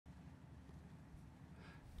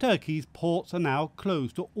Turkey's ports are now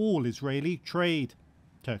closed to all Israeli trade.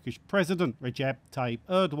 Turkish President Recep Tayyip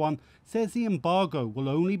Erdogan says the embargo will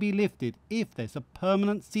only be lifted if there's a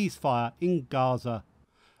permanent ceasefire in Gaza.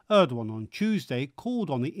 Erdogan on Tuesday called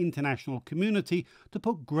on the international community to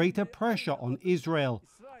put greater pressure on Israel,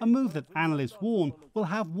 a move that analysts warn will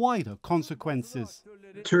have wider consequences.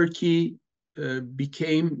 Turkey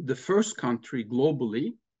became the first country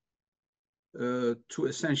globally to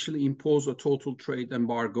essentially impose a total trade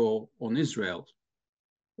embargo on Israel,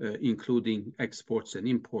 including exports and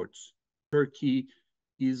imports. Turkey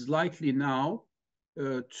is likely now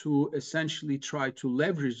to essentially try to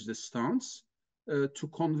leverage this stance to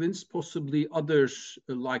convince possibly other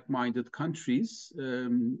like-minded countries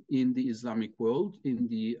in the Islamic world, in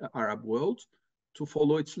the Arab world, to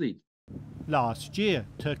follow its lead. Last year,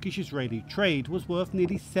 Turkish-Israeli trade was worth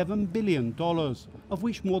nearly $7 billion, of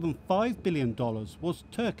which more than $5 billion was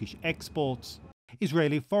Turkish exports.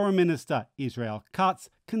 Israeli Foreign Minister Israel Katz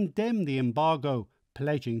condemned the embargo,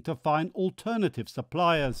 pledging to find alternative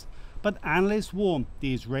suppliers. But analysts warn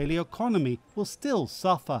the Israeli economy will still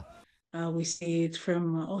suffer. We see it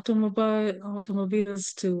from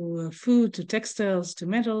automobiles to food to textiles to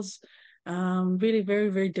metals. Really very,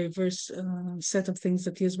 very diverse set of things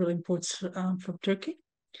that Israel imports from Turkey.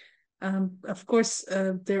 Of course,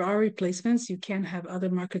 there are replacements. You can have other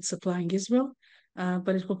markets supplying Israel,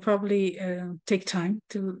 but it will probably take time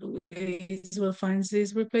till Israel finds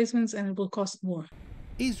these replacements, and it will cost more.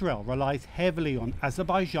 Israel relies heavily on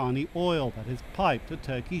Azerbaijani oil that is piped to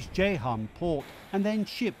Turkey's Ceyhan port and then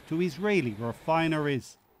shipped to Israeli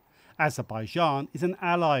refineries. Azerbaijan is an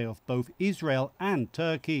ally of both Israel and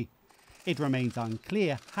Turkey. It remains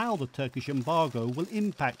unclear how the Turkish embargo will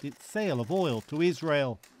impact its sale of oil to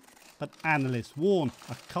Israel. But analysts warn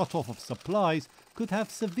a cut-off of supplies could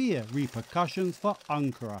have severe repercussions for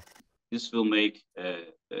Ankara. This will make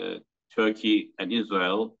Turkey and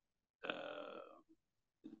Israel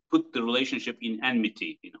put the relationship in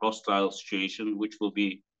enmity, in hostile situation, which will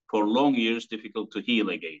be for long years difficult to heal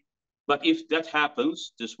again. But if that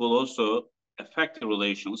happens, this will also affect the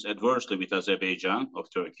relations adversely with Azerbaijan of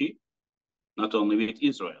Turkey, not only with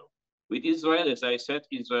Israel. With Israel, as I said,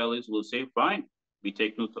 Israelis will say, fine, we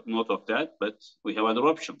take note of that, but we have other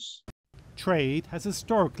options. Trade has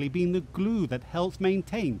historically been the glue that helps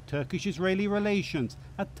maintain Turkish-Israeli relations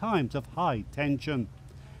at times of high tension.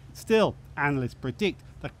 Still, analysts predict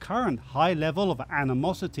the current high level of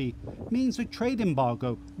animosity means the trade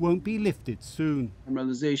embargo won't be lifted soon.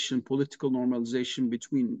 Normalization, political normalization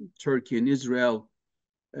between Turkey and Israel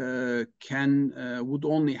would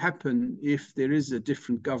only happen if there is a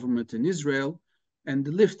different government in Israel, and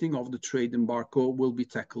the lifting of the trade embargo will be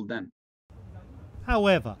tackled then.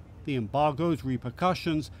 However, the embargo's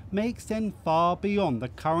repercussions may extend far beyond the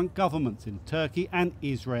current governments in Turkey and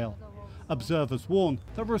Israel. Observers warn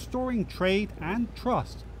that restoring trade and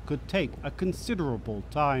trust could take a considerable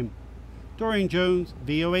time. Dorian Jones,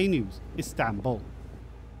 VOA News, Istanbul.